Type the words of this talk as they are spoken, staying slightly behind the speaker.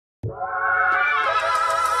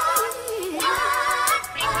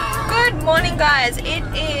Morning guys, it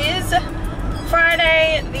is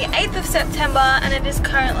Friday the 8th of September and it is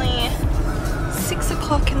currently 6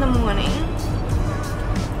 o'clock in the morning.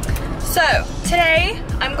 So today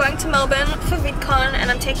I'm going to Melbourne for Vidcon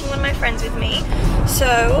and I'm taking one of my friends with me.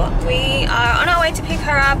 So we are on our way to pick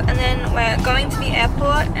her up and then we're going to the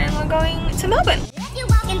airport and we're going to Melbourne.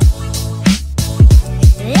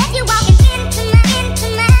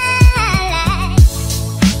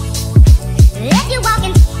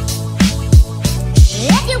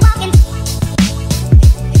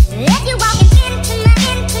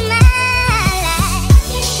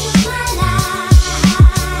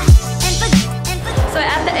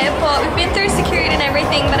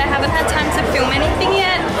 But I haven't had time to film anything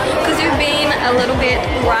yet because we've been a little bit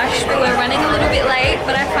rushed. We were running a little bit late,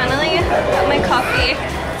 but I finally got my coffee.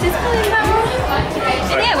 This is Belinda.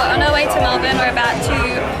 And yeah, we're on our way to Melbourne. We're about to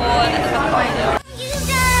board the plane.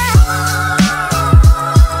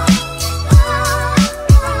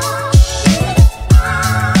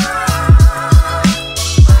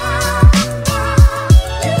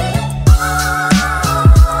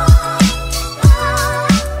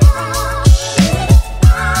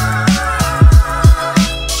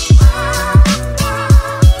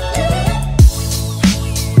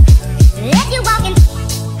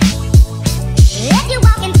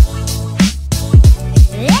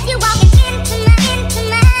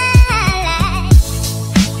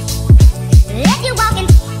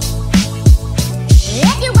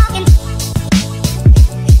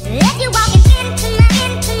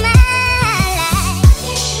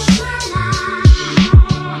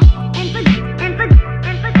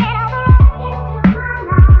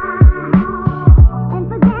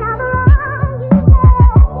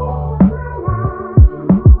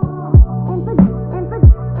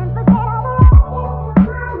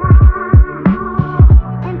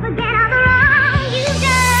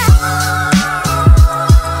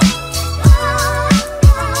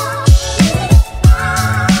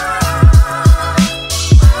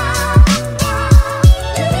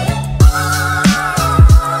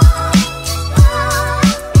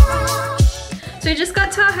 So we just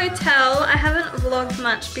got to our hotel. I haven't vlogged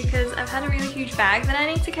much because I've had a really huge bag that I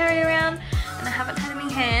need to carry around and I haven't had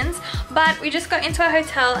any hands. But we just got into our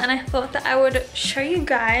hotel and I thought that I would show you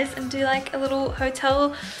guys and do like a little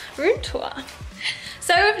hotel room tour.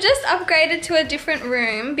 So we've just upgraded to a different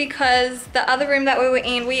room because the other room that we were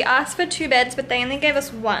in, we asked for 2 beds but they only gave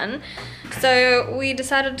us 1. So we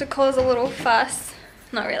decided to cause a little fuss.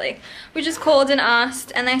 Not really. We just called and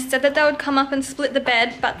asked and they said that they would come up and split the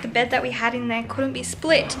bed, but the bed that we had in there couldn't be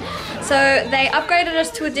split. So they upgraded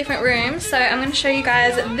us to a different room. So I'm going to show you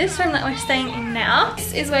guys this room that we're staying in now.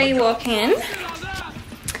 This is where you walk in.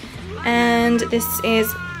 And this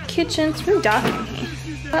is kitchen. It's really dark in here.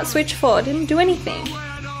 That switch 4 didn't do anything.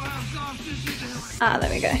 Ah, there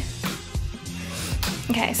we go.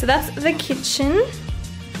 Okay, so that's the kitchen.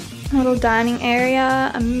 A little dining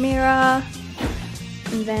area, a mirror.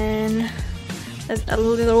 And then there's a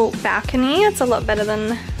little balcony. It's a lot better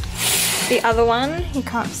than the other one. You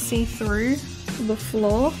can't see through the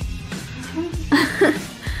floor.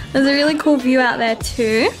 There's a really cool view out there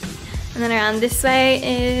too. And then around this way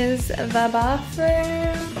is the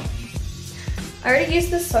bathroom. I already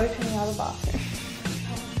used the soap in the other bathroom.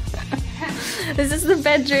 This is the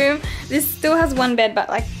bedroom. This still has 1 bed, but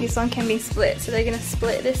like this one can be split. So they're gonna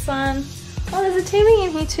split this one. Oh, there's a TV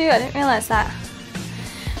in here too. I didn't realize that.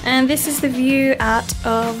 And this is the view out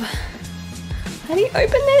of, how do you open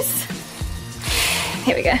this?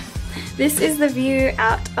 Here we go. This is the view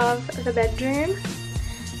out of the bedroom.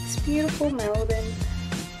 It's beautiful Melbourne.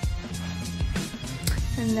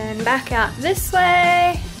 And then back out this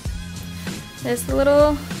way, there's the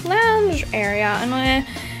little lounge area and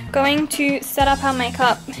we're going to set up our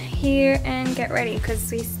makeup here and get ready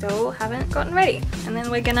because we still haven't gotten ready. And then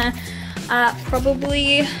we're gonna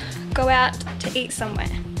probably go out to eat somewhere.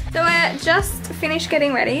 So we're just finished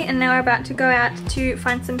getting ready and now we're about to go out to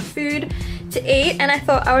find some food to eat, and I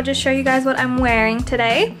thought I would just show you guys what I'm wearing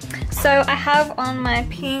today. So I have on my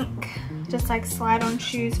pink, just like slide-on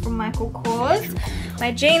shoes from Michael Kors.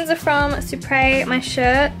 My jeans are from Supre, my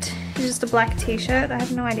shirt is just a black t-shirt, I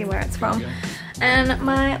have no idea where it's from. And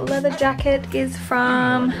my leather jacket is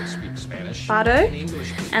from Bardo.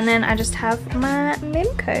 And then I just have my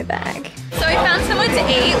Mimco bag. So we found somewhere to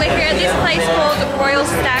eat. We're here at this place called Royal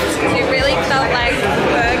Stacks because we really felt like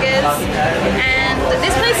burgers. And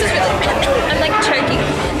this place is really, I'm like choking.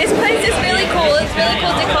 This place is really cool. It's really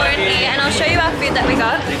cool decor in here. And I'll show you our food that we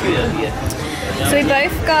got. So we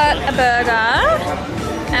both got a burger.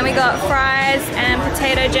 And And we got fries and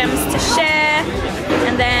potato gems to share,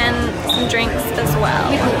 and then some drinks as well.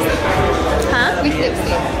 Huh? With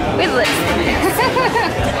lipstick. With lipstick.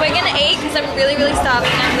 We're gonna eat because I'm really starving.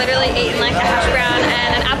 I've literally eaten like a hash brown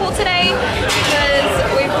and an apple today because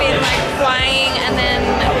we've been like flying, and then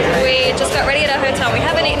we just got ready at our hotel. We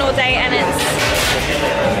haven't eaten all day and it's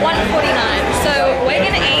 1:49. So we're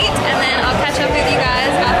gonna eat and then I'll catch up with you guys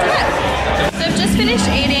after that. So I've just finished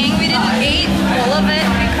eating. We didn't eat all of it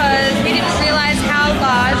because we didn't realize how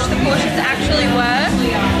large the portions actually were.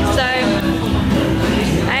 So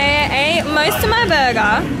I ate most of my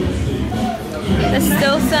burger. There's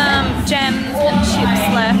still some gems and chips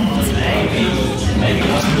left.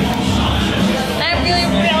 I'm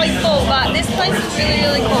really full, but this place is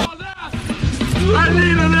really cool. I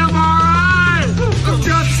need an MRI! I've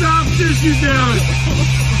got soft tissue damage!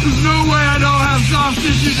 There's no way I don't have soft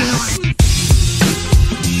tissue damage!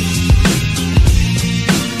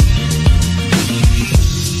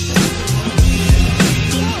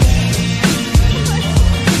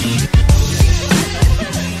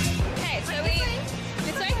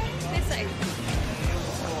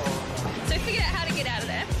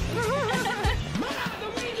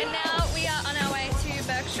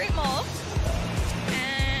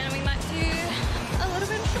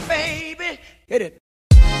 Baby, hit it.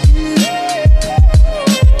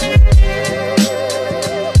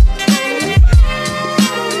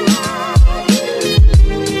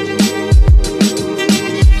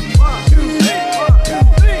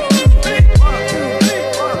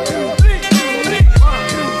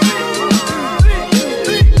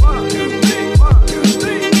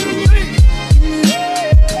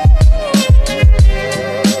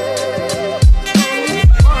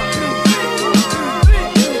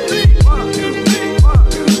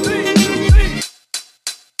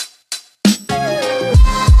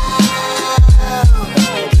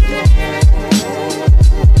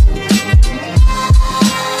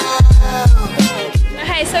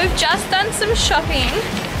 Some shopping.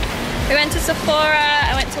 We went to Sephora,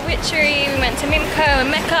 I went to Witchery, we went to Mimco and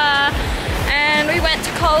Mecca, and we went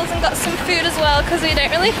to Coles and got some food as well because we don't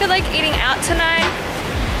really feel like eating out tonight.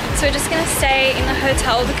 So we're just gonna stay in the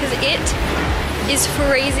hotel because it is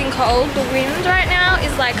freezing cold. The wind right now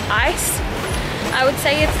is like ice. I would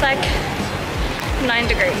say it's like 9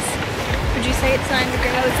 degrees. Would you say it's 9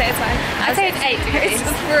 degrees? I would say it's 9. I'd say it's 8 degrees.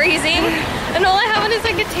 It's freezing. And all I have on is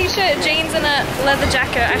like a t-shirt, jeans and a leather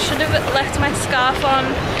jacket. I should have left my scarf on.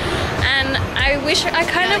 And I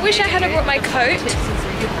kind of wish I had brought my coat.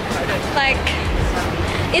 Like,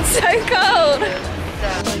 it's so cold.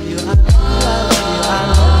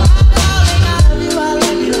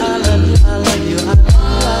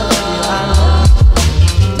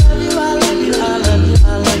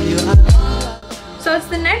 So it's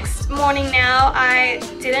the next morning now. I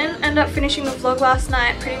didn't end up finishing the vlog last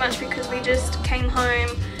night pretty much because we just came home,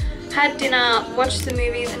 had dinner, watched the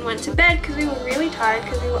movies and went to bed because we were really tired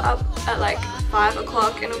because we were up at like 5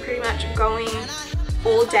 o'clock and we're pretty much going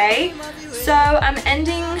all day. So I'm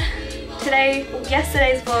ending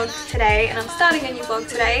yesterday's vlog today and I'm starting a new vlog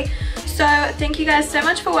today. So thank you guys so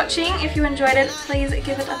much for watching. If you enjoyed it, please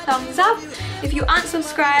give it a thumbs up. If you aren't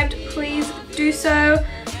subscribed, please do so.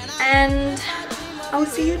 And I will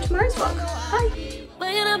see you in tomorrow's vlog. Bye.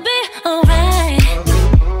 We're gonna be alright.